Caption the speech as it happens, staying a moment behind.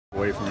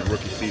away from your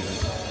rookie season?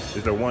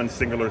 Is there one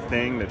singular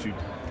thing that you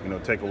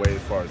take away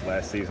as far as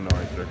last season,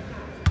 or is there?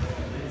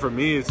 For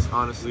me, it's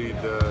honestly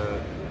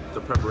the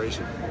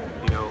preparation.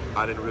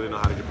 I didn't really know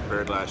how to get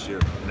prepared last year.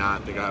 Now I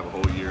think I have a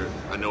whole year.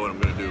 I know what I'm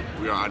going to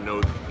do. I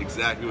know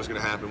exactly what's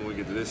going to happen when we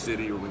get to this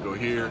city or when we go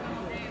here.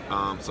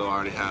 So I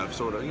already have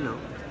sort of,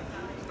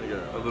 like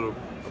a little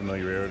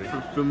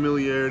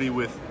familiarity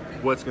with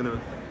what's going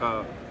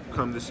to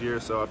come this year.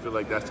 So I feel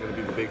like that's going to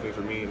be the big thing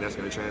for me, and that's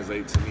going to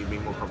translate to me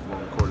being more comfortable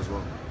on the court as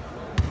well.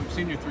 We've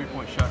seen your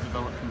three-point shot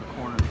develop from the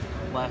corner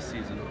last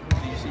season.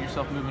 Do you see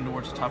yourself moving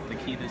towards the top of the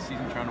key this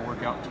season, trying to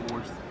work out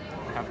towards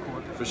half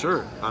court? For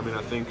sure. I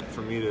think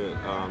for me to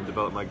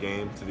develop my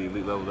game to the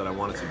elite level that I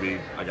want it to be,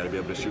 I got to be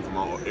able to shoot from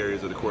all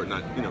areas of the court,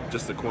 not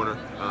just the corner.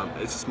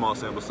 It's a small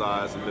sample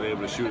size, and being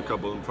able to shoot a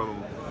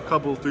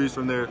couple threes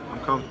from there,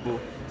 I'm comfortable.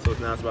 So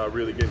now it's about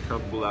really getting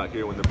comfortable out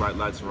here when the bright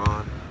lights are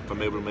on. If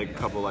I'm able to make a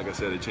couple, like I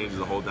said, it changes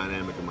the whole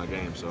dynamic of my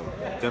game. So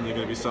definitely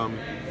going to be some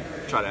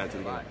try to add to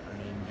the game.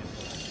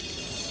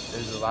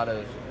 There's a lot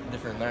of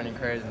different learning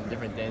curves and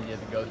different things you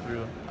have to go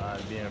through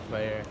being a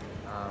player.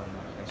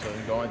 And so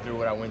going through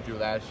what I went through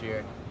last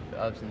year, the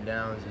ups and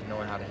downs, and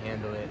knowing how to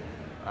handle it,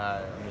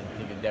 I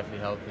think it definitely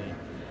helped me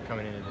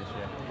coming into this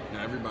year.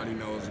 Now everybody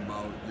knows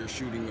about your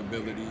shooting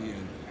ability,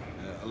 and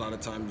a lot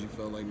of times you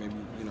felt like maybe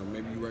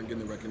you weren't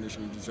getting the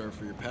recognition you deserve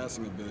for your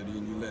passing ability,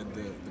 and you led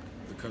the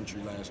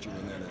country last year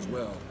in that as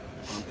well.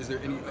 Is there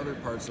any other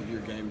parts of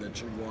your game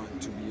that you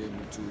want to be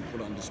able to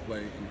put on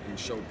display and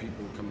show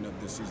people coming up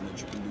this season that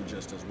you can do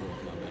just as well,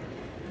 if not better?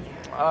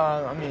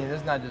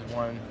 There's not just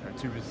one or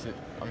two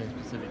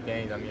specific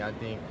things. I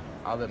think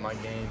I'll let my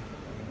game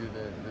do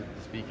the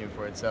speaking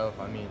for itself.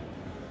 I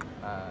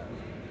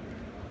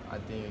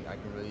think I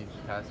can really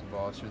pass the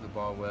ball, shoot the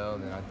ball well,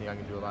 and I think I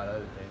can do a lot of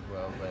other things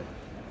well. But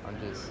I'm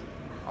just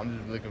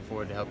looking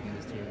forward to helping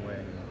this team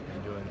win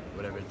and doing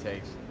whatever it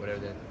takes, whatever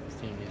this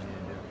team needs me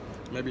to do.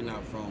 Maybe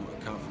not from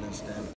a confidence standpoint.